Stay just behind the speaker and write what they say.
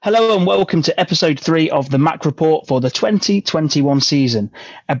Hello and welcome to episode 3 of the Mac Report for the 2021 season.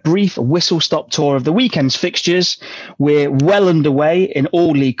 A brief whistle-stop tour of the weekend's fixtures. We're well underway in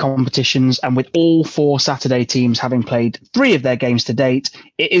all league competitions, and with all 4 Saturday teams having played 3 of their games to date,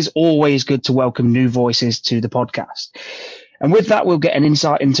 it is always good to welcome new voices to the podcast. And with that, we'll get an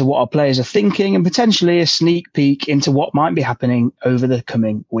insight into what our players are thinking and potentially a sneak peek into what might be happening over the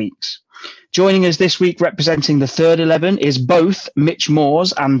coming weeks. Joining us this week representing the third 11 is both Mitch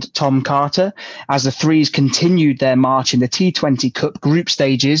Moores and Tom Carter, as the Threes continued their march in the T20 Cup group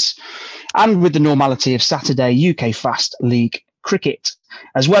stages and with the normality of Saturday UK Fast League cricket.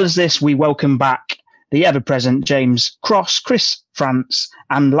 As well as this, we welcome back the ever-present James Cross, Chris France,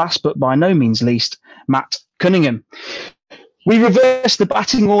 and last but by no means least, Matt Cunningham. We reversed the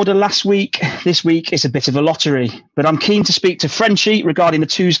batting order last week. This week is a bit of a lottery, but I'm keen to speak to Frenchie regarding the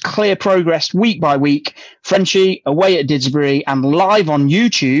two's clear progress week by week. Frenchie, away at Didsbury and live on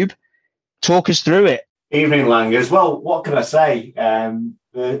YouTube. Talk us through it. Evening, Langers. Well, what can I say?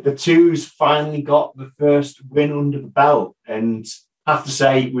 The twos finally got the first win under the belt, and I have to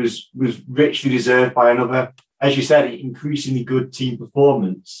say it was richly deserved by another, as you said, increasingly good team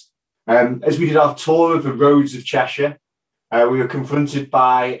performance. As we did our tour of the roads of Cheshire, we were confronted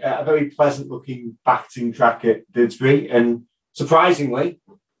by a very pleasant-looking batting track at Didsbury, and surprisingly,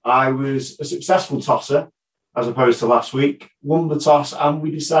 I was a successful tosser as opposed to last week. Won the toss, and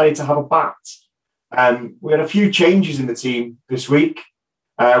we decided to have a bat. We had a few changes in the team this week.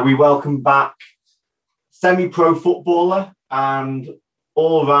 We welcomed back semi-pro footballer and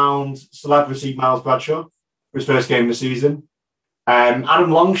all-round celebrity Miles Bradshaw for his first game of the season.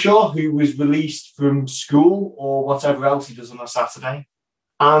 Adam Longshaw, who was released from school or whatever else he does on a Saturday,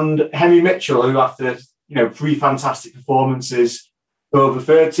 and Henry Mitchell, who after 3 fantastic performances for the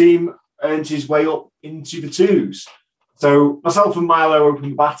third team, earned his way up into the twos. So myself and Milo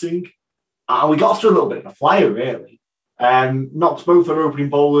opened batting, and we got off to a little bit of a flyer, really. Knocked both our opening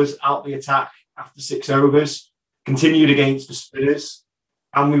bowlers out the attack after 6 overs, continued against the spinners,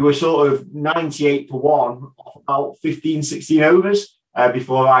 and we were sort of 98 for 1 off about 15, 16 overs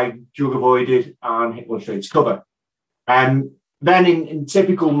before I jug avoided and hit one straight to cover. Then in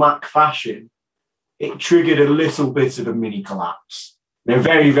typical Mac fashion, it triggered a little bit of a mini collapse. They're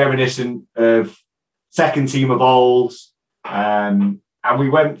very reminiscent of second team of old. And we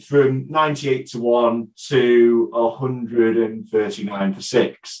went from 98 to 1 to 139 for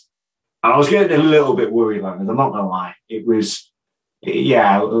 6. And I was getting a little bit worried, I'm not going to lie. It was...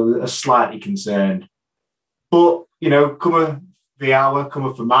 a slightly concerned. But, come the hour,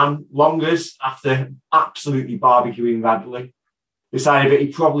 come for man. Longers, after absolutely barbecuing Radley, decided that he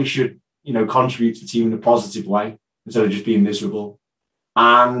probably should, contribute to the team in a positive way instead of just being miserable.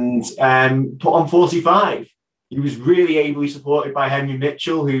 And put on 45. He was really ably supported by Henry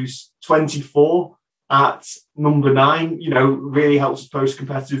Mitchell, who's 24 at number 9, really helps us post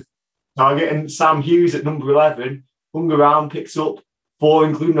competitive target. And Sam Hughes at number 11 hung around, picks up 4,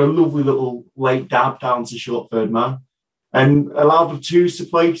 including a lovely little late dab down to short third man, and allowed the twos to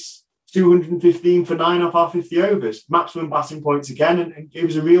place 215 for 9 off our 50 overs. Maximum batting points again, and gave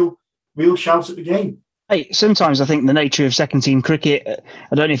us a real shout at the game. Hey, sometimes I think the nature of second team cricket,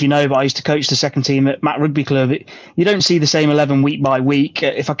 I don't know if you know, but I used to coach the second team at Mac Rugby Club. You don't see the same 11 week by week.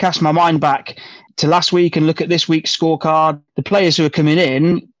 If I cast my mind back to last week and look at this week's scorecard, the players who are coming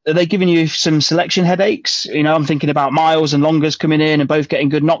in, are they giving you some selection headaches? I'm thinking about Miles and Longers coming in and both getting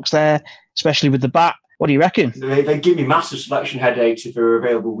good knocks there, especially with the bat. What do you reckon? They give me massive selection headaches if they're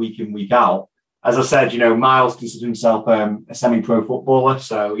available week in, week out. As I said, Miles considers himself a semi-pro footballer,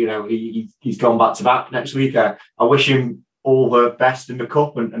 so, he's gone back to back next week. I wish him all the best in the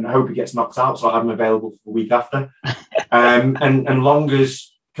cup and I hope he gets knocked out, so I have him available for the week after. And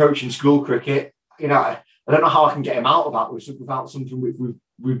Longers coaching school cricket, I don't know how I can get him out of that without something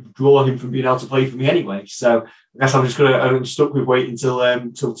withdraw him from being able to play for me anyway. So I guess I'm stuck with waiting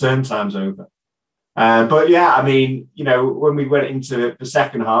till term time's over. But yeah, when we went into the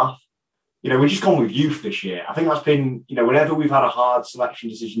second half, we've just gone with youth this year. I think that's been, whenever we've had a hard selection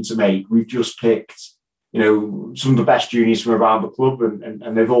decision to make, we've just picked, some of the best juniors from around the club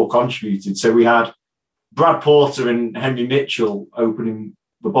and they've all contributed. So we had Brad Porter and Henry Mitchell opening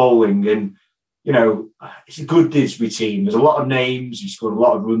the bowling, and it's a good Didsbury team. There's a lot of names. You scored a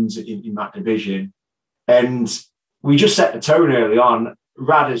lot of runs in that division. And we just set the tone early on.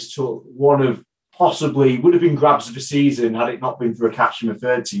 Radders took one of possibly would have been grabs of the season had it not been for a catch from a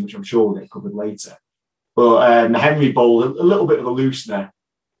third team, which I'm sure we'll get covered later. But Henry bowled a little bit of a loosener.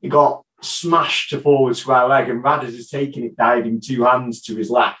 He got smashed to forward square leg, and Radders is taking it diving 2 hands to his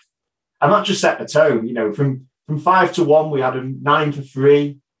left. And that just set the tone. From 5 to 1, we had him 9 for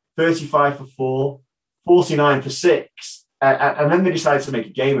 3. 35 for 4, 49 for 6. And then they decided to make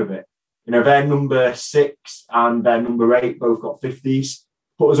a game of it. Their number 6 and their number 8 both got 50s,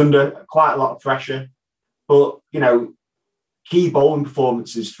 put us under quite a lot of pressure. But, key bowling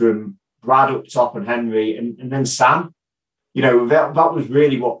performances from Brad up top and Henry, and then Sam. That was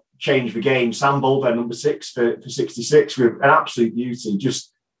really what changed the game. Sam bowled their number 6 for 66 with an absolute beauty.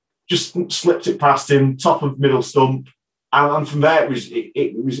 Just slipped it past him, top of middle stump. And from there,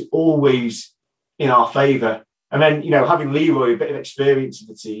 it was always in our favour. And then, having Leroy, a bit of experience in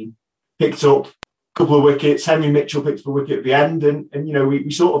the team, picked up a couple of wickets. Henry Mitchell picked up a wicket at the end. And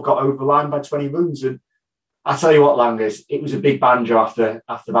we sort of got over the line by 20 runs. And I tell you what, Langers, it was a big banjo after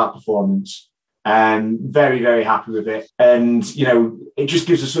that performance. Very, very happy with it. And, it just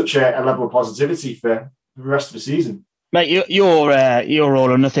gives us such a level of positivity for the rest of the season. Mate, you're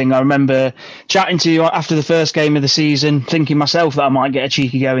all or nothing. I remember chatting to you after the first game of the season, thinking myself that I might get a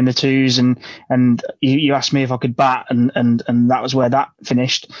cheeky go in the twos, and you asked me if I could bat, and that was where that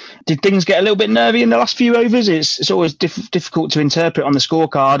finished. Did things get a little bit nervy in the last few overs? It's always difficult to interpret on the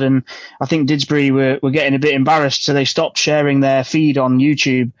scorecard, and I think Didsbury were getting a bit embarrassed, so they stopped sharing their feed on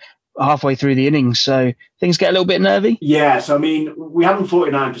YouTube halfway through the innings. So things get a little bit nervy. Yeah, so we had them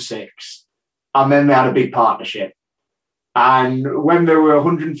 49 for 6, and then they had a big partnership. And when they were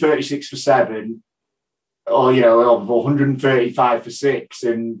 136 for 7, or 135 for 6,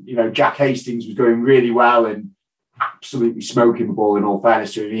 and Jack Hastings was going really well and absolutely smoking the ball. In all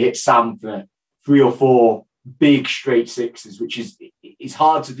fairness to him, he hit Sam for 3 or 4 big straight sixes, which is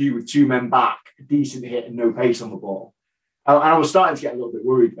hard to do with 2 men back, a decent hit and no pace on the ball. And I was starting to get a little bit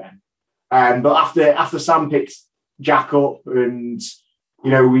worried then. But after Sam picked Jack up and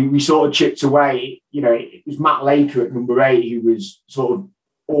we sort of chipped away. It was Matt Laker at number 8 who was sort of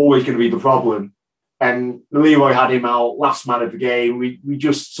always going to be the problem. And Leroy had him out, last man of the game. We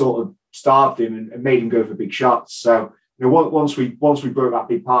just sort of starved him and made him go for big shots. So, once we broke that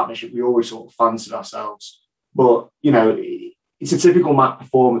big partnership, we always sort of fancied ourselves. But, it's a typical Matt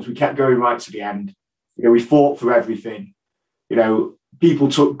performance. We kept going right to the end. We fought for everything. People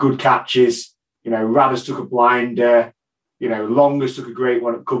took good catches. Radders took a blinder. Longers took a great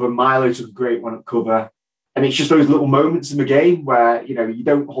one at cover. Milo took a great one at cover. And it's just those little moments in the game where, you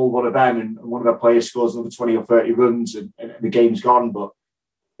don't hold one of them and one of their players scores another 20 or 30 runs and the game's gone. But,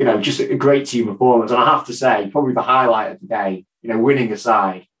 just a great team performance. And I have to say, probably the highlight of the day, winning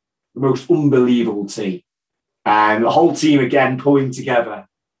aside, the most unbelievable team. And the whole team, again, pulling together.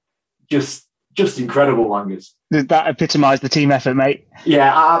 Just incredible, Langers. That epitomised the team effort, mate.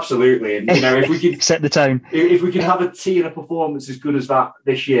 Yeah, absolutely. And if we could set the tone, if we could have a team and a performance as good as that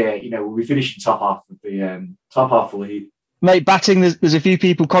this year, we'll be finishing top half of the league. Mate, batting, there's a few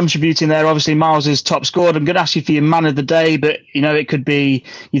people contributing there. Obviously, Miles is top scored. I'm going to ask you for your man of the day, but it could be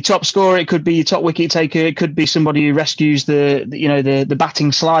your top scorer, it could be your top wicket taker, it could be somebody who rescues the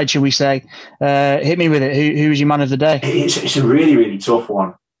batting slide, shall we say? Hit me with it. Who is your man of the day? It's a really, really tough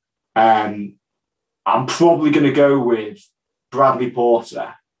one. I'm probably going to go with Bradley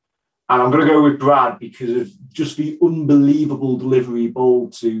Porter. And I'm going to go with Brad because of just the unbelievable delivery ball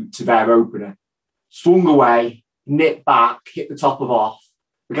to their opener. Swung away, nipped back, hit the top of off.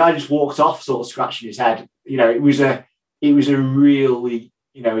 The guy just walked off, sort of scratching his head. It was a really,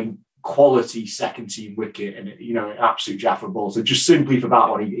 quality second team wicket and, an absolute Jaffa ball. So just simply for that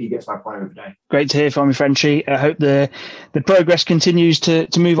one, he gets my player of the day. Great to hear from you, Frenchie. I hope the progress continues to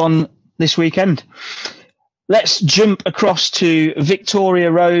move on this weekend. Let's jump across to Victoria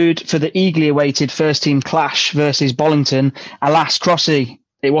Road for the eagerly awaited first team clash versus Bollington. Alas, Crossy,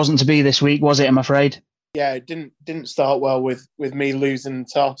 it wasn't to be this week, was it, I'm afraid? Yeah, it didn't start well with me losing the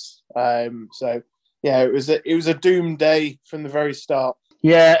toss. So yeah, it was a doomed day from the very start.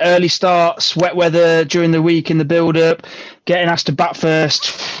 Yeah, early starts, wet weather during the week in the build-up, getting asked to bat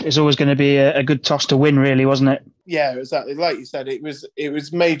first is always going to be a good toss to win, really, wasn't it? Yeah, exactly. Like you said, it was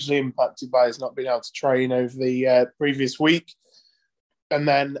majorly impacted by us not being able to train over the previous week, and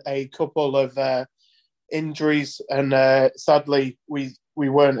then a couple of injuries, and sadly we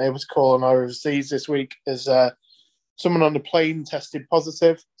weren't able to call on our overseas this week as someone on the plane tested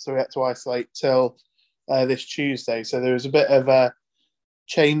positive, so we had to isolate till this Tuesday. So there was a bit of a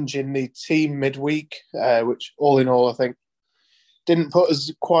change in the team midweek, which all in all I think didn't put us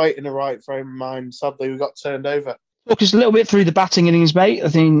quite in the right frame of mind. Sadly, we got turned over. Talk us a little bit through the batting innings, mate. I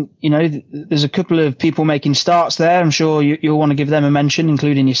think, there's a couple of people making starts there. I'm sure you'll want to give them a mention,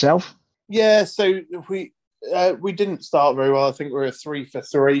 including yourself. Yeah, so we didn't start very well. I think we were 3 for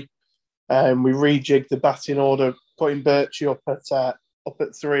 3. We rejigged the batting order, putting Birchie up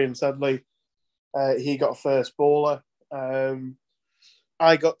at 3, and sadly he got a first bowler.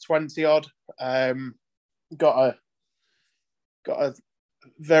 I got 20 odd. Got a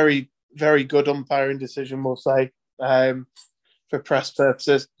very, very good umpiring decision, we'll say, for press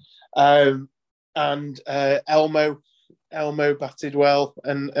purposes. And Elmo batted well,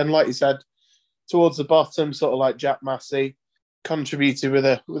 and like you said, towards the bottom, sort of like Jack Massey contributed with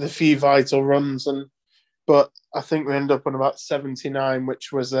a few vital runs, but I think we ended up on about 79,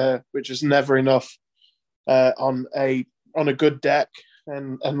 which was never enough on a good deck,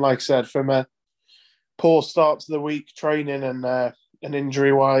 and like I said, from a poor start to the week training and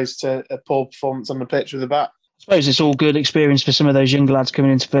injury wise to a poor performance on the pitch with the bat. I suppose it's all good experience for some of those younger lads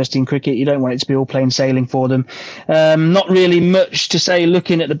coming into first team cricket. You don't want it to be all plain sailing for them. Not really much to say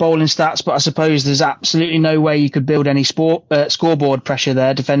looking at the bowling stats, but I suppose there's absolutely no way you could build any scoreboard pressure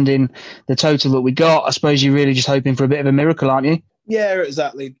there defending the total that we got. I suppose you're really just hoping for a bit of a miracle, aren't you? Yeah,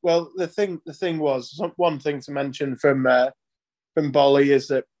 exactly. Well, the thing was, one thing to mention from Bolly is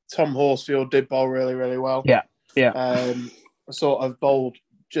that Tom Horsfield did bowl really, really well. Yeah. Sort of bowled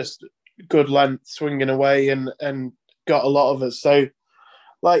just good length, swinging away, and got a lot of us. So,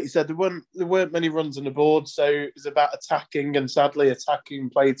 like you said, there weren't many runs on the board, so it was about attacking, and sadly,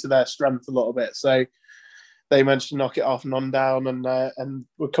 attacking played to their strength a little bit. So they managed to knock it off and on down, and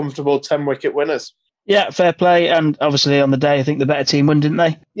were comfortable 10-wicket winners. Yeah, fair play. And obviously on the day, I think the better team won, didn't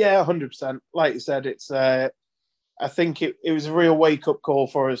they? Yeah, 100%. Like you said, it's I think it was a real wake-up call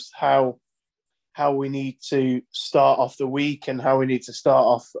for us how we need to start off the week and how we need to start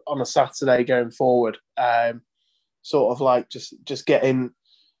off on a Saturday going forward. Sort of like just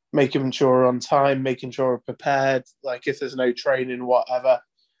making sure we're on time, making sure we're prepared. Like if there's no training, whatever,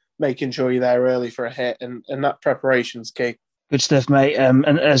 making sure you're there early for a hit, and that preparation's key. Good stuff, mate. And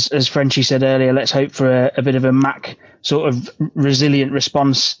as Frenchie said earlier, let's hope for a bit of a Mac sort of resilient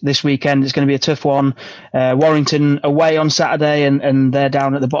response this weekend. It's going to be a tough one. Warrington away on Saturday, and they're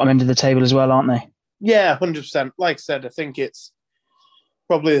down at the bottom end of the table as well, aren't they? Yeah, 100%. Like I said, I think it's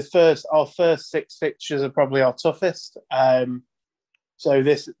probably our first 6 fixtures are probably our toughest. So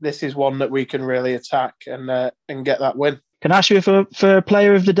this is one that we can really attack and get that win. Can I ask you for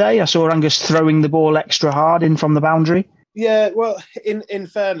player of the day? I saw Angus throwing the ball extra hard in from the boundary. Yeah, well, in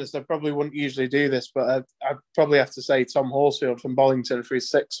fairness, I probably wouldn't usually do this, but I'd probably have to say Tom Horsfield from Bollington for his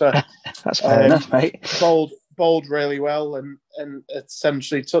sixer. That's fair enough, mate. Bowled really well and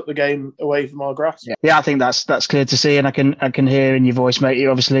essentially took the game away from our grasp. Yeah, I think that's clear to see, and I can hear in your voice, mate. You're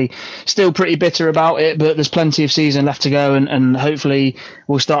obviously still pretty bitter about it, but there's plenty of season left to go, and hopefully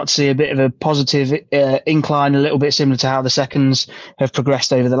we'll start to see a bit of a positive incline, a little bit similar to how the seconds have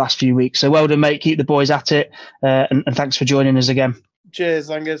progressed over the last few weeks. So well done, mate. Keep the boys at it, and thanks for joining us again.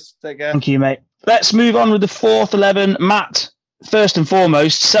 Cheers, Angus. Take care. Thank you, mate. Let's move on with the fourth 11. Matt, first and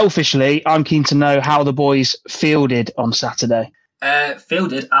foremost, selfishly, I'm keen to know how the boys fielded on Saturday.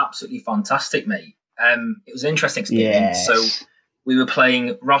 Fielded absolutely fantastic, mate. It was an interesting experience. Yes. So we were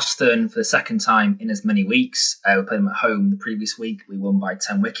playing Rosthern for the second time in as many weeks. We played them at home the previous week. We won by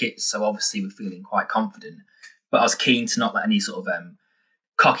 10 wickets. So obviously we're feeling quite confident. But I was keen to not let any sort of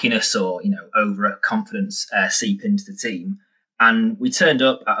cockiness or overconfidence seep into the team. And we turned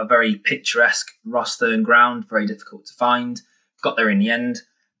up at a very picturesque Rosthern ground, very difficult to find. Got there in the end.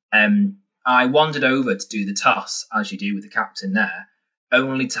 I wandered over to do the toss, as you do with the captain there,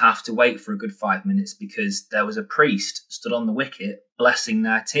 only to have to wait for a good 5 minutes because there was a priest stood on the wicket blessing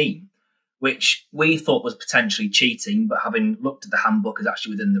their team, which we thought was potentially cheating, but having looked at the handbook is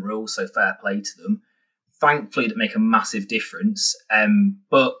actually within the rules, so fair play to them. Thankfully, it didn't make a massive difference.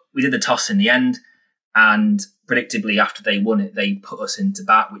 But we did the toss in the end, and predictably, after they won it, they put us into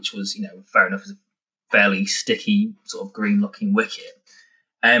bat, which was, fair enough, as a fairly sticky, sort of green-looking wicket.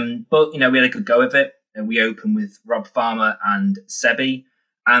 But, we had a good go of it. And we opened with Rob Farmer and Sebi,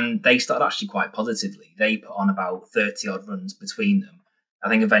 and they started actually quite positively. They put on about 30-odd runs between them. I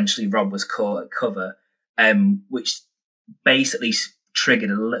think eventually Rob was caught at cover, which basically triggered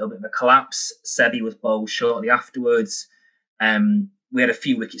a little bit of a collapse. Sebi was bowled shortly afterwards. We had a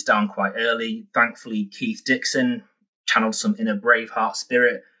few wickets down quite early. Thankfully, Keith Dixon channeled some inner Braveheart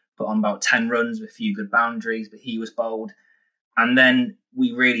spirit, put on about 10 runs with a few good boundaries, but he was bowled. And then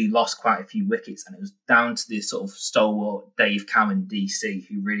we really lost quite a few wickets, and it was down to the sort of stalwart Dave Cowan, DC,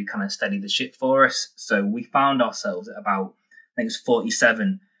 who really kind of steadied the ship for us. So we found ourselves at about, I think it was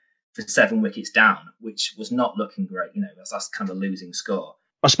 47 for 7 wickets down, which was not looking great. That's kind of a losing score.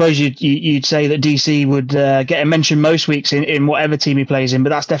 I suppose you'd say that DC would get a mention most weeks in whatever team he plays in, but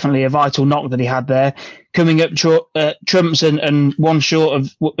that's definitely a vital knock that he had there, coming up trumps and one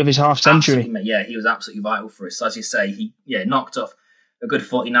short of his half century. Yeah, he was absolutely vital for us. So as you say, he knocked off a good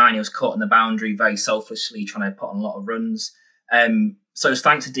 49. He was caught on the boundary very selfishly, trying to put on a lot of runs. So it's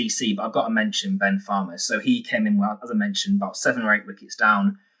thanks to DC, but I've got to mention Ben Farmer. So he came in, well, as I mentioned, about 7 or 8 wickets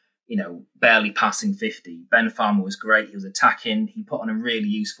down, barely passing 50. Ben Farmer was great. He was attacking. He put on a really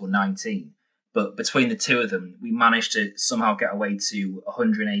useful 19. But between the two of them, we managed to somehow get away to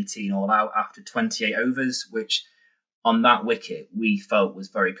 118 all out after 28 overs, which on that wicket we felt was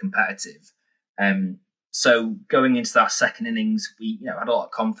very competitive. So going into that second innings, we had a lot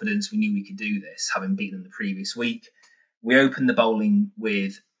of confidence. We knew we could do this, having beaten them the previous week. We opened the bowling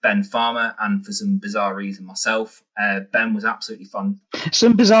with Ben Farmer, and for some bizarre reason, myself. Ben was absolutely fun.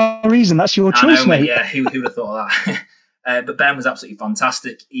 Some bizarre reason? That's your choice, mate. Yeah, who would have thought of that? But Ben was absolutely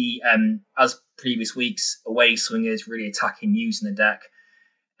fantastic. He, as previous weeks, away swingers, really attacking, using the deck.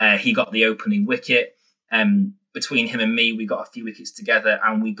 He got the opening wicket. Between him and me, we got a few wickets together,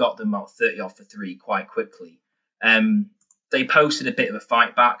 and we got them about 30 off for 3 quite quickly. They posted a bit of a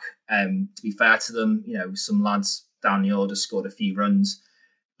fight back. To be fair to them, some lads down the order scored a few runs.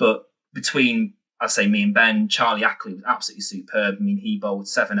 But between, I say, me and Ben, Charlie Ackley was absolutely superb. I mean, he bowled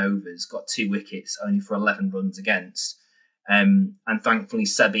 7 overs, got 2 wickets, only for 11 runs against. And thankfully,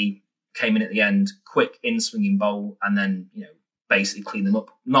 Sebi came in at the end, quick in-swinging bowl, and then, basically cleaned them up.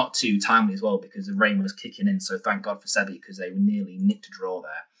 Not too timely as well, because the rain was kicking in. So thank God for Sebi, because they were nearly nicked a draw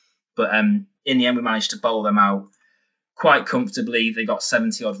there. But in the end, we managed to bowl them out quite comfortably. They got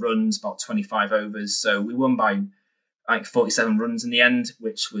 70-odd runs, about 25 overs. So we won by 47 runs in the end,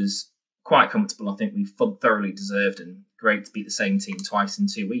 which was quite comfortable. I think we thoroughly deserved, and great to beat the same team twice in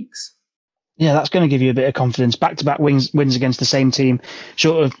 2 weeks. Yeah, that's going to give you a bit of confidence. Back-to-back wins against the same team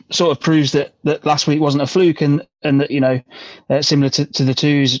sort of proves that last week wasn't a fluke, and that similar to the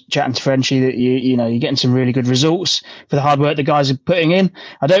twos, chatting to Frenchie, that you're getting some really good results for the hard work the guys are putting in.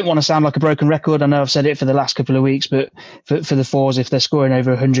 I don't want to sound like a broken record. I know I've said it for the last couple of weeks, but for the fours, if they're scoring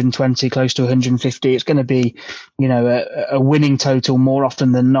over 120, close to 150, it's going to be a winning total more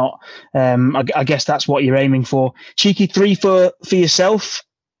often than not. I guess that's what you're aiming for. Cheeky 3 for yourself.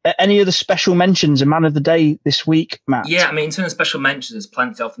 Any other special mentions, a man of the day this week, Matt? Yeah, I mean, in terms of special mentions, there's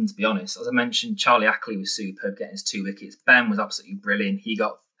plenty of them, to be honest. As I mentioned, Charlie Ackley was superb, getting his 2 wickets. Ben was absolutely brilliant. He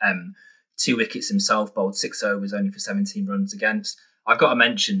got 2 wickets himself, bowled 6 overs, only for 17 runs against. I've got to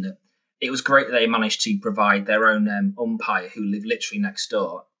mention that it was great that they managed to provide their own umpire, who lived literally next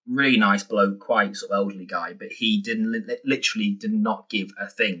door. Really nice bloke, quite sort of elderly guy, but he literally did not give a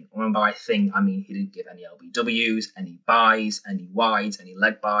thing. And by thing, I mean he didn't give any LBWs, any buys, any wides, any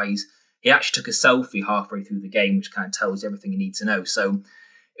leg buys. He actually took a selfie halfway through the game, which kind of tells you everything you need to know. So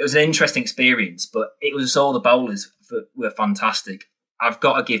it was an interesting experience, but it was all the bowlers were fantastic. I've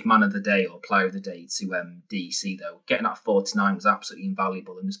got to give man of the day or player of the day to DC, though. Getting that 49 was absolutely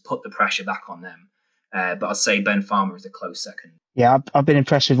invaluable and just put the pressure back on them. But I'd say Ben Farmer is a close second. Yeah, I've been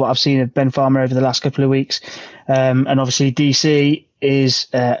impressed with what I've seen of Ben Farmer over the last couple of weeks. And obviously DC is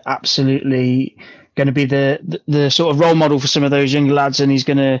absolutely going to be the sort of role model for some of those younger lads, and he's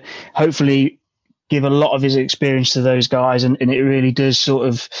going to hopefully give a lot of his experience to those guys, and it really does sort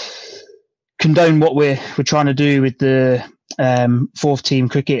of condone what we're trying to do with the fourth team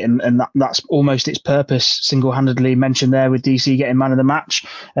cricket, and that's almost its purpose, single-handedly mentioned there, with DC getting man of the match,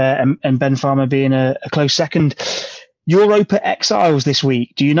 and Ben Farmer being a close second. Europa exiles this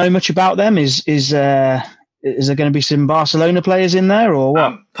week. Do you know much about them? Is there going to be some Barcelona players in there, or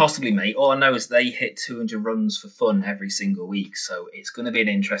what? Possibly, mate. All I know is they hit 200 runs for fun every single week, so it's going to be an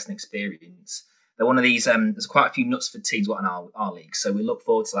interesting experience. They're one of these. There's quite a few Knutsford teams in our league, so we look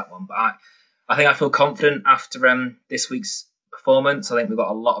forward to that one. But I think I feel confident after this week's performance. I think we've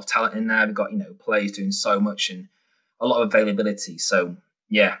got a lot of talent in there. We've got players doing so much and a lot of availability. So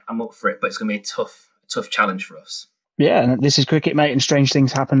yeah, I'm up for it. But it's going to be a tough challenge for us. Yeah, this is cricket, mate, and strange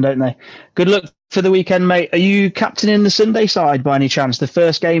things happen, don't they? Good luck for the weekend, mate. Are you captaining the Sunday side by any chance? The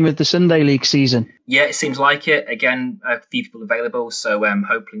first game of the Sunday League season? Yeah, it seems like it. Again, a few people available, so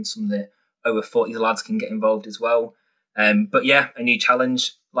hoping some of the over 40 lads can get involved as well. But yeah, a new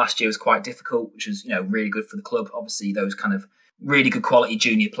challenge. Last year was quite difficult, which was really good for the club. Obviously, those kind of really good quality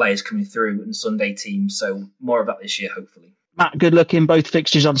junior players coming through and Sunday teams. So more of that this year, hopefully. Matt, good luck in both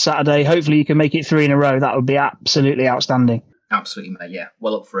fixtures on Saturday. Hopefully you can make it 3 in a row. That would be absolutely outstanding. Absolutely, mate. Yeah,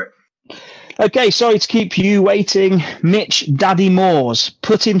 well up for it. Okay, sorry to keep you waiting. Mitch Daddy Moores,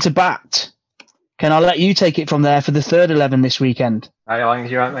 put into bat. Can I let you take it from there for the third 11 this weekend? Hi, Alex,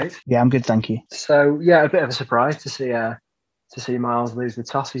 you right, mate? Yeah, I'm good, thank you. So yeah, a bit of a surprise to see Miles lose the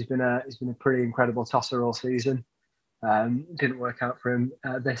toss. He's been a pretty incredible tosser all season. Didn't work out for him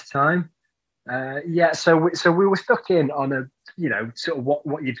this time. So we were stuck in on a sort of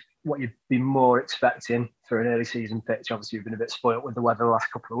what you'd be more expecting for an early season pitch. Obviously, we've been a bit spoilt with the weather the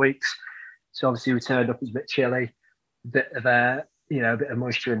last couple of weeks. So obviously we turned up, it was a bit chilly, a bit of a bit of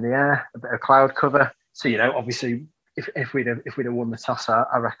moisture in the air, a bit of cloud cover. So obviously, if we'd have won the toss,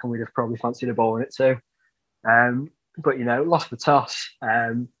 I reckon we'd have probably fancied a ball in it too. But lost the toss,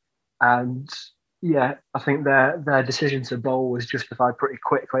 and yeah, I think their decision to bowl was justified pretty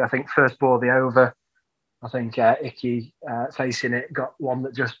quickly. I think first ball of the over, I think Icky facing it got one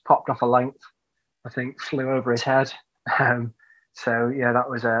that just popped off a length. I think flew over his head. So yeah, that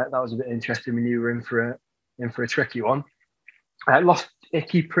was a bit interesting. We knew we were in for a tricky one. Lost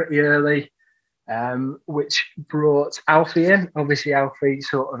Icky pretty early, which brought Alfie in. Obviously, Alfie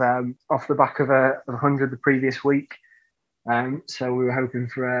sort of off the back of 100 the previous week. So we were hoping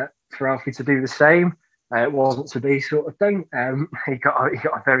for Alfie to do the same. It wasn't to be, sort of thing. He got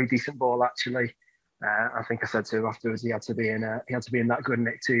a very decent ball actually. I think I said to him afterwards he had to be in that good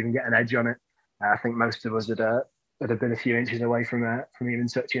nick to even get an edge on it. I think most of us had been a few inches away from even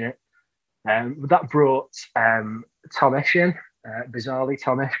touching it. But that brought Tomish in. Bizarrely,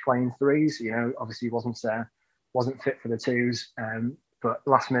 Tomish playing threes. Obviously wasn't fit for the twos. But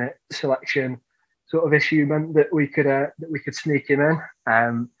last minute selection sort of issue meant that we could sneak him in.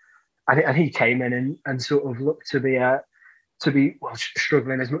 And he came in and sort of looked to be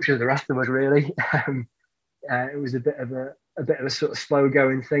struggling as much as the rest of us really. It was a bit of a sort of slow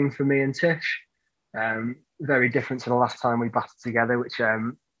going thing for me and Tish. Very different to the last time we batted together, which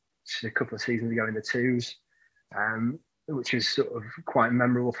a couple of seasons ago in the twos, which is sort of quite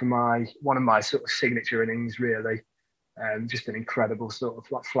memorable for one of my sort of signature innings really. Just an incredible sort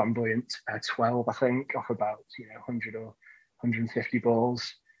of like flamboyant 12, I think, off about 100 or 150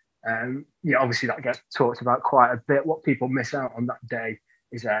 balls. Obviously that gets talked about quite a bit. What people miss out on that day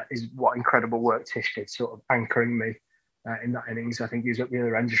is what incredible work Tish did, sort of anchoring me in that innings. I think he was at the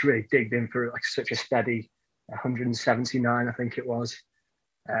other end, just really digged in for like such a steady 179, I think it was.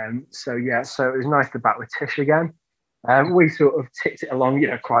 So it was nice to bat with Tish again. We sort of ticked it along,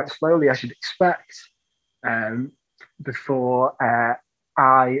 quite slowly, as you'd expect. Before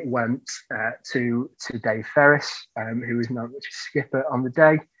I went to Dave Ferris, who was now skipper on the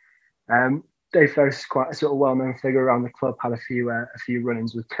day. Dave Ferris is quite a sort of well-known figure around the club. Had a few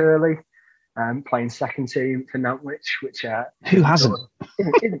run-ins with Curly, playing second team for Nantwich, which who hasn't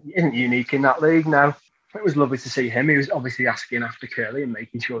isn't unique in that league. No, it was lovely to see him. He was obviously asking after Curly and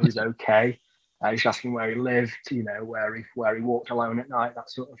making sure he was okay. Just asking where he lived, where he walked alone at night,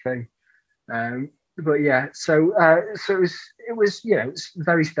 that sort of thing. But yeah, so it was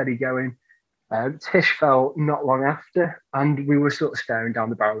very steady going. Tish fell not long after, and we were sort of staring down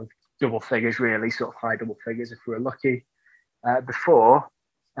the barrel of double figures, really, sort of high double figures if we were lucky. Before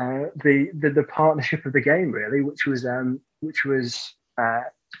the partnership of the game, really, which was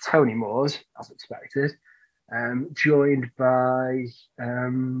Tony Moores, as expected, joined by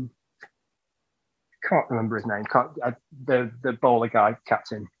can't remember his name. The bowler guy,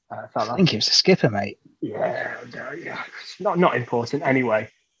 captain. Fella. I think he was the skipper, mate. Yeah, not important. Anyway,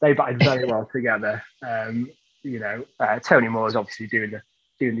 they batted very well together. Tony Moore's obviously doing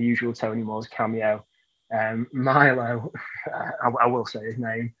the usual Tony Moore's cameo. Milo, I will say his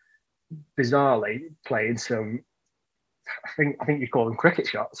name, bizarrely playing some. I think you call them cricket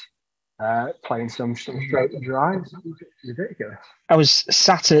shots. Playing some straight drives. It's ridiculous. I was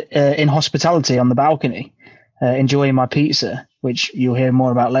sat in hospitality on the balcony, enjoying my pizza, which you'll hear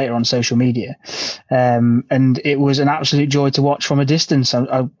more about later on social media. And it was an absolute joy to watch from a distance.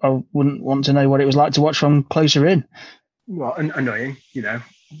 I wouldn't want to know what it was like to watch from closer in. Well, annoying,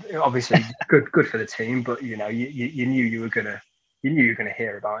 obviously good for the team, but you knew you were gonna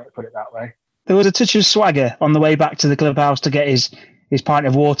hear about it, put it that way. There was a touch of swagger on the way back to the clubhouse to get his pint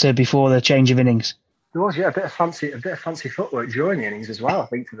of water before the change of innings. There was, a bit of fancy footwork during the innings as well, I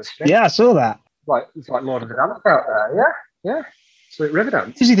think, to the spin. Yeah, I saw that. It's like Lord of the Dance out there, yeah. Absolute river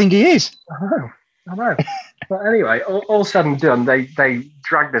dance. Who does he think he is? I know. But anyway, all said and done, they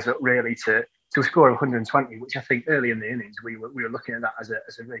dragged us up really to a score of 120, which I think early in the innings we were looking at that as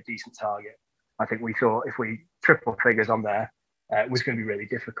a really decent target. I think we thought if we triple figures on there, it was going to be really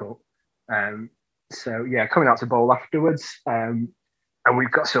difficult. Coming out to bowl afterwards, and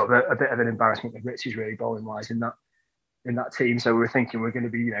we've got sort of a bit of an embarrassment with Richie's really bowling wise in that team. So we were thinking we're going to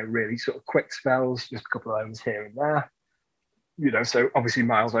be, really sort of quick spells, just a couple of overs here and there. So obviously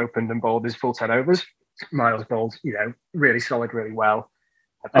Miles opened and bowled his full 10 overs. Miles bowled, really solid, really well.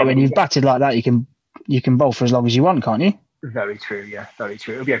 When you've batted like that, you can bowl for as long as you want, can't you? Very true, yeah, very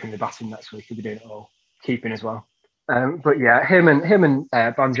true. He'll be opening the batting next week. He'll be doing it all, keeping as well. But yeah, him and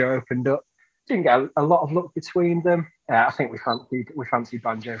Banjo opened up. Didn't get a lot of luck between them. I think we fancied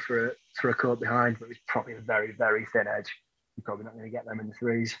Banjo for a caught behind, but it was probably a very, very thin edge. You're probably not going to get them in the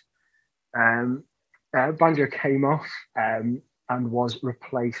threes. Banjo came off. and was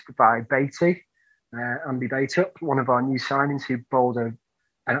replaced by Beatty, Andy Bateup, one of our new signings, who bowled an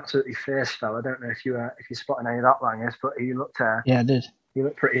absolutely fierce spell. I don't know if you're spotting any of that, Langers, but he looked Yeah, I did. He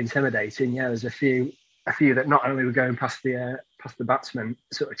looked pretty intimidating. Yeah, there's a few that not only were going past the batsman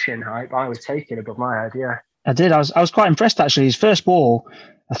sort of chin height, but I was taking above my head. Yeah, I did. I was quite impressed actually. His first ball,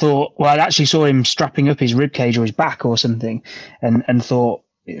 I thought, well, I actually saw him strapping up his rib cage or his back or something, and thought,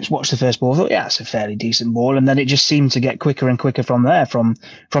 watched the first ball. I thought, yeah, it's a fairly decent ball, and then it just seemed to get quicker and quicker from there,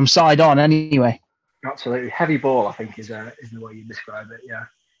 from side on. Anyway, absolutely heavy ball, I think is the way you describe it. Yeah.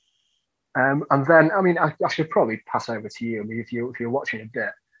 And then, I mean, I should probably pass over to you. I mean, if you're watching a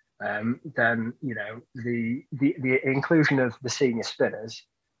bit, then you know the inclusion of the senior spinners.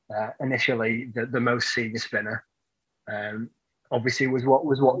 Initially, the most senior spinner, obviously was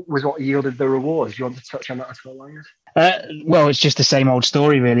what yielded the rewards. Do you want to touch on that at all, Langers? Well, it's just the same old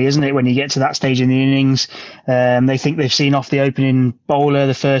story, really, isn't it? When you get to that stage in the innings, they think they've seen off the opening bowler,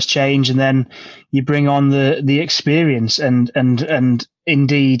 the first change, and then you bring on the experience. And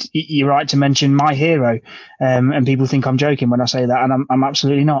indeed, you're right to mention my hero. And people think I'm joking when I say that, and I'm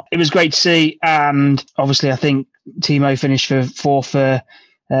absolutely not. It was great to see, and obviously, I think Timo finished for 4 for.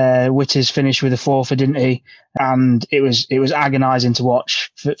 Witters finished with a 4 for, didn't he? And it was agonising to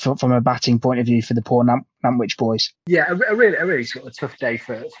watch from a batting point of view for the poor Nantwich boys. Yeah, a really sort of tough day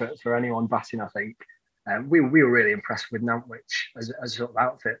for anyone batting, I think. We were really impressed with Nantwich as a sort of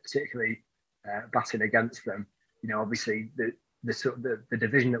outfit, particularly batting against them. You know, obviously the sort of the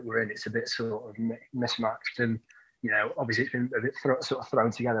division that we're in, it's a bit sort of mismatched, and you know, obviously it's been a bit sort of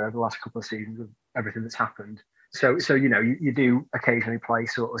thrown together over the last couple of seasons with everything that's happened. So you know, you do occasionally play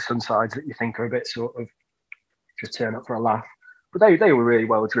sort of some sides that you think are a bit sort of just turn up for a laugh, but they were really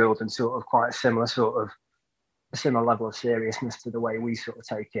well drilled and sort of quite a similar level of seriousness to the way we sort of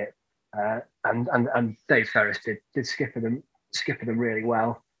take it. And Dave Ferris did skipper them really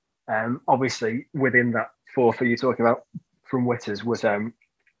well. Obviously within that 4 for you talking about from Witters was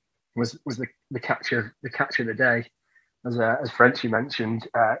the catch of the day, as Frenchie mentioned,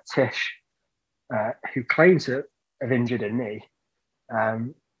 Tish. Who claimed to have injured a knee,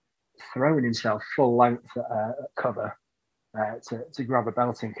 throwing himself full length at cover to grab a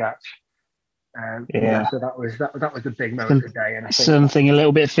belting catch. Yeah. So that was the big moment of the day. And I think something a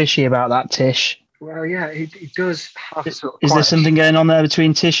little bit fishy about that, Tish. Well, yeah, he does have sort of. Is there something going on there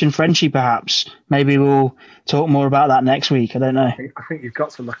between Tish and Frenchie, perhaps? Maybe we'll talk more about that next week. I don't know. I think you've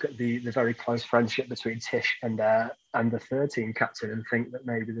got to look at the very close friendship between Tish and the third team captain and think that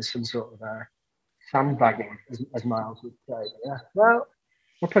maybe there's some sort of sandbagging, as Miles would say. Yeah. Well,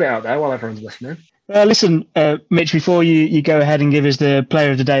 we'll put it out there while everyone's listening. Listen, Mitch, before you go ahead and give us the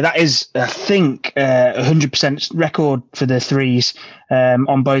player of the day, that is, I think, 100% record for the threes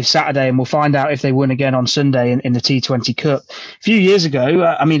on both Saturday, and we'll find out if they win again on Sunday in the T20 Cup. A few years ago,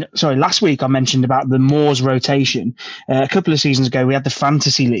 last week I mentioned about the Moors rotation. A couple of seasons ago, we had the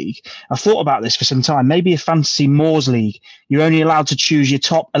Fantasy League. I thought about this for some time, maybe a Fantasy Moors League. You're only allowed to choose your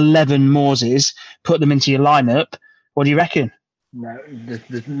top 11 Moorses, put them into your lineup. What do you reckon? No,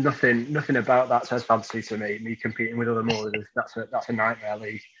 there's nothing about that says fantasy to me. Me competing with other Moors, that's a nightmare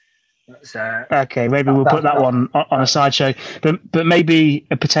league. Okay, maybe we'll put that one on a sideshow. But maybe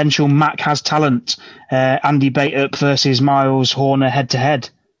a potential Mac has talent. Andy Bateup versus Miles Horner head to head.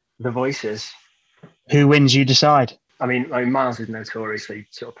 The voices. Who wins? You decide. I mean, Miles is notoriously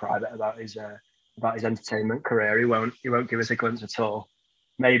sort of private about his entertainment career. He won't give us a glimpse at all.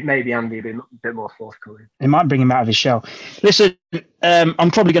 Maybe Andy would be a bit more forthcoming. It might bring him out of his shell. Listen, I'm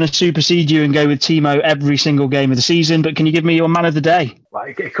probably going to supersede you and go with Timo every single game of the season, but can you give me your man of the day? Well,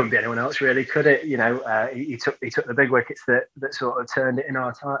 it couldn't be anyone else, really, could it? You know, he took the big wickets that sort of turned it in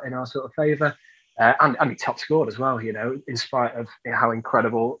our sort of favour, and he top scored as well. You know, in spite of how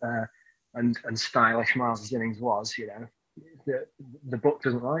incredible and stylish Miles' innings was, you know. The book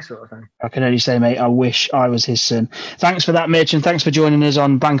doesn't lie, sort of thing. I can only say, mate, I wish I was his son. Thanks for that, Mitch, and thanks for joining us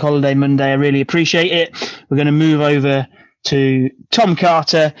on Bank Holiday Monday. I really appreciate it. We're going to move over to Tom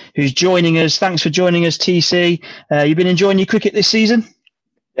Carter, who's joining us. Thanks for joining us, TC. You've been enjoying your cricket this season?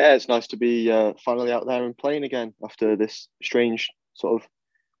 Yeah, it's nice to be finally out there and playing again after this strange sort of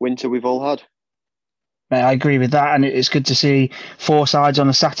winter we've all had. I agree with that, and it's good to see 4 sides on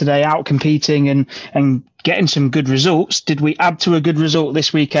a Saturday out competing and getting some good results. Did we add to a good result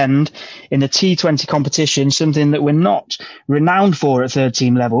this weekend in the T20 competition, something that we're not renowned for at third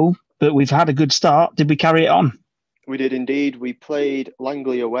team level, but we've had a good start? Did we carry it on? We did indeed. We played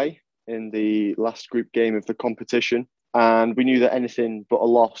Langley away in the last group game of the competition, and we knew that anything but a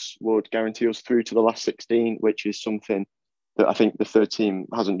loss would guarantee us through to the last 16, which is something that I think the third team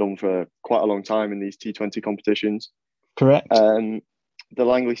hasn't done for quite a long time in these T20 competitions. Correct. The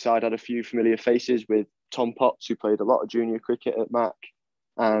Langley side had a few familiar faces with Tom Potts, who played a lot of junior cricket at Mac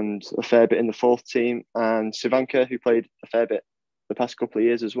and a fair bit in the fourth team, and Sivanka, who played a fair bit the past couple of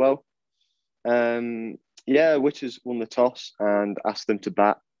years as well. Witters won the toss and asked them to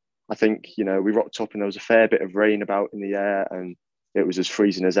bat. I think, we rocked up and there was a fair bit of rain about in the air and it was as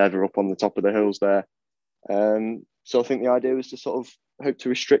freezing as ever up on the top of the hills there. So I think the idea was to sort of hope to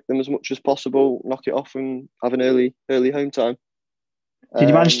restrict them as much as possible, knock it off and have an early home time. Did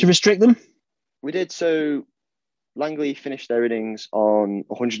you manage to restrict them? We did. So Langley finished their innings on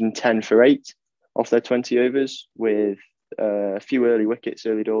 110 for 8 off their 20 overs with a few early wickets,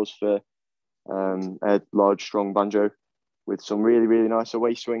 early doors for Ed, Large, Strong, Banjo, with some really, really nice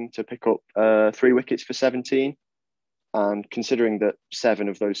away swing to pick up 3 wickets for 17. And considering that 7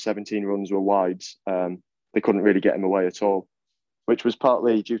 of those 17 runs were wides, they couldn't really get him away at all, which was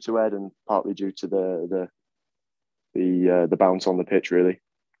partly due to Ed and partly due to the bounce on the pitch, really.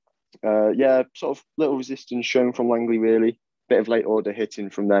 Sort of little resistance shown from Langley, really. Bit of late order hitting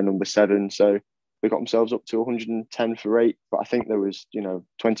from their number 7. So they got themselves up to 110 for 8, but I think there was,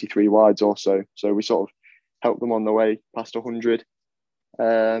 23 wides or so. So we sort of helped them on the way past 100.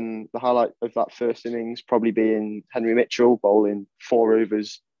 The highlight of that first innings probably being Henry Mitchell bowling 4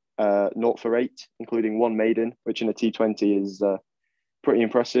 overs, 0 for 8, including 1 maiden, which in a T20 is pretty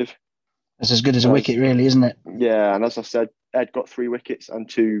impressive. It's as good as a wicket, really, isn't it? Yeah, and as I said, Ed got 3 wickets and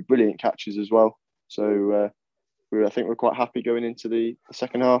 2 brilliant catches as well. So I think we're quite happy going into the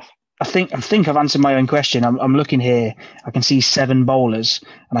second half. I think I've answered my own question. I'm looking here. I can see 7 bowlers,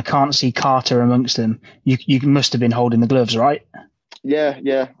 and I can't see Carter amongst them. You must have been holding the gloves, right?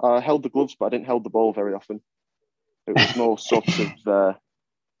 Yeah. I held the gloves, but I didn't hold the ball very often. It was more sort of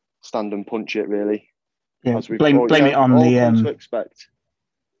stand and punch it, really. Yeah. Blame it on the to expect.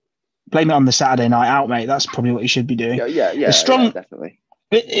 Blame it on the Saturday night out, mate. That's probably what you should be doing. Yeah, definitely.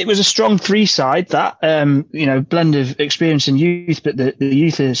 It was a strong 3 side, that blend of experience and youth, but the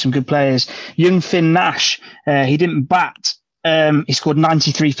youth are some good players. Young Finn Nash, he didn't bat. He scored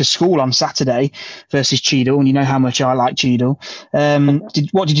 93 for school on Saturday versus Cheadle, and you know how much I like Cheadle.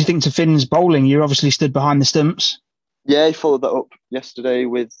 What did you think to Finn's bowling? You obviously stood behind the stumps. Yeah, he followed that up yesterday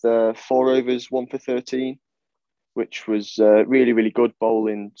with 4 overs, 1 for 13, which was really, really good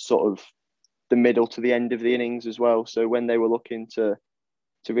bowling, sort of the middle to the end of the innings as well. So when they were looking to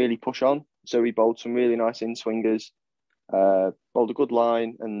really push on, so he bowled some really nice in-swingers, bowled a good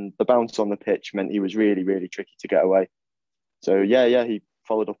line, and the bounce on the pitch meant he was really, really tricky to get away. So yeah, he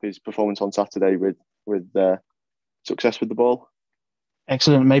followed up his performance on Saturday with success with the ball.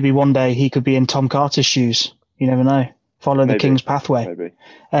 Excellent. Maybe one day he could be in Tom Carter's shoes. You never know. Follow the King's pathway. Maybe.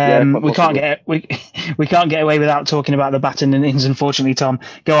 We can't get away without talking about the batting innings. Unfortunately, Tom,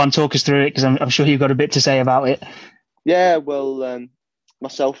 go on, talk us through it, because I'm sure you've got a bit to say about it. Yeah, well,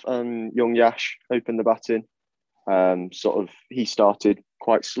 myself and young Yash opened the batting. He started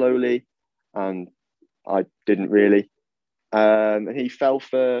quite slowly, and I didn't really. And he fell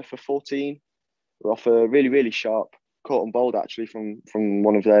for 14 off a really, really sharp caught and bowled, actually, from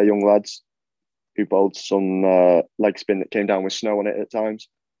one of their young lads who bowled some leg spin that came down with snow on it at times.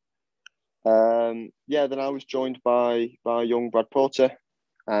 Then I was joined by young Brad Porter,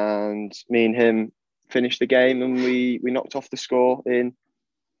 and me and him finished the game, and we knocked off the score in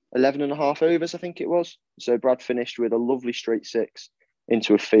 11 and a half overs, I think it was. So Brad finished with a lovely straight 6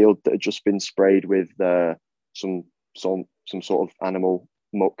 into a field that had just been sprayed with some sort of animal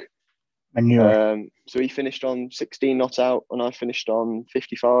muck. Manure. So he finished on 16 not out, and I finished on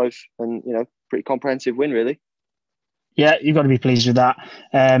 55, and pretty comprehensive win, really. Yeah, you've got to be pleased with that.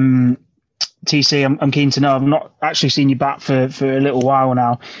 TC, I'm keen to know. I've not actually seen you bat for a little while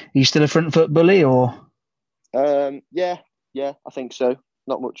now. Are you still a front foot bully, or? Yeah, I think so.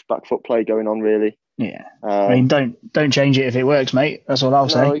 Not much back foot play going on, really. Yeah. I mean, don't change it if it works, mate. That's what I'll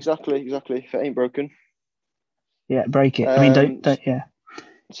say. No, exactly. If it ain't broken. Yeah, break it. I mean, don't. Yeah.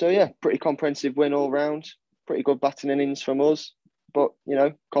 So yeah, pretty comprehensive win all round. Pretty good batting innings from us, but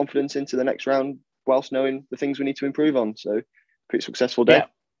confidence into the next round whilst knowing the things we need to improve on. So pretty successful day. Yeah.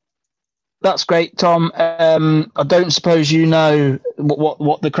 That's great, Tom. I don't suppose you know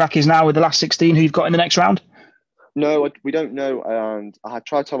what the crack is now with the last 16 who you've got in the next round? No, we don't know. And I had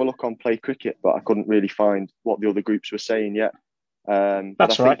tried to have a look on Play Cricket, but I couldn't really find what the other groups were saying yet. But I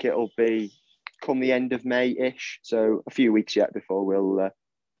think it'll be come the end of May-ish, so a few weeks yet before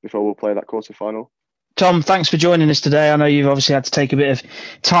we'll play that quarter-final. Tom, thanks for joining us today. I know you've obviously had to take a bit of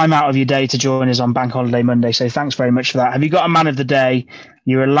time out of your day to join us on Bank Holiday Monday, so thanks very much for that. Have you got a man of the day?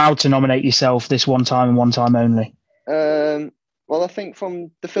 You're allowed to nominate yourself this one time and one time only. Well, I think from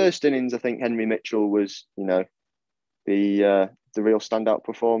the first innings, I think Henry Mitchell was, the the real standout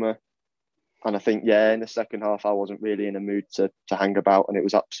performer. And I think, in the second half, I wasn't really in a mood to hang about, and it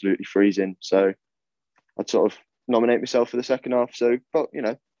was absolutely freezing. So I'd sort of nominate myself for the second half. So, but,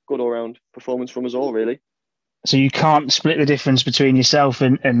 good all-round performance from us all, really. So you can't split the difference between yourself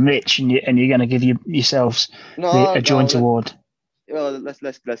and Rich, and you're going to give yourselves a joint award. Well, let's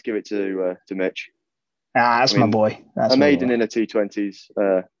give it to Mitch. That's my boy. That's a maiden in a T20's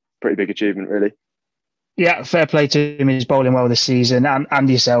pretty big achievement, really. Yeah, fair play to him. He's bowling well this season, and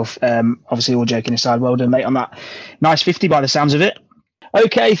yourself. Obviously, all joking aside, well done, mate, on that nice 50 by the sounds of it.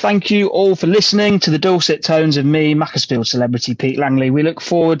 Okay, thank you all for listening to the dulcet tones of me, Macclesfield celebrity Pete Langley. We look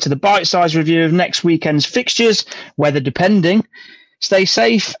forward to the bite-sized review of next weekend's fixtures, weather depending. Stay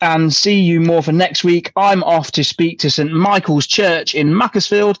safe and see you more for next week. I'm off to speak to St Michael's Church in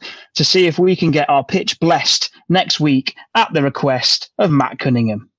Macclesfield to see if we can get our pitch blessed next week at the request of Matt Cunningham.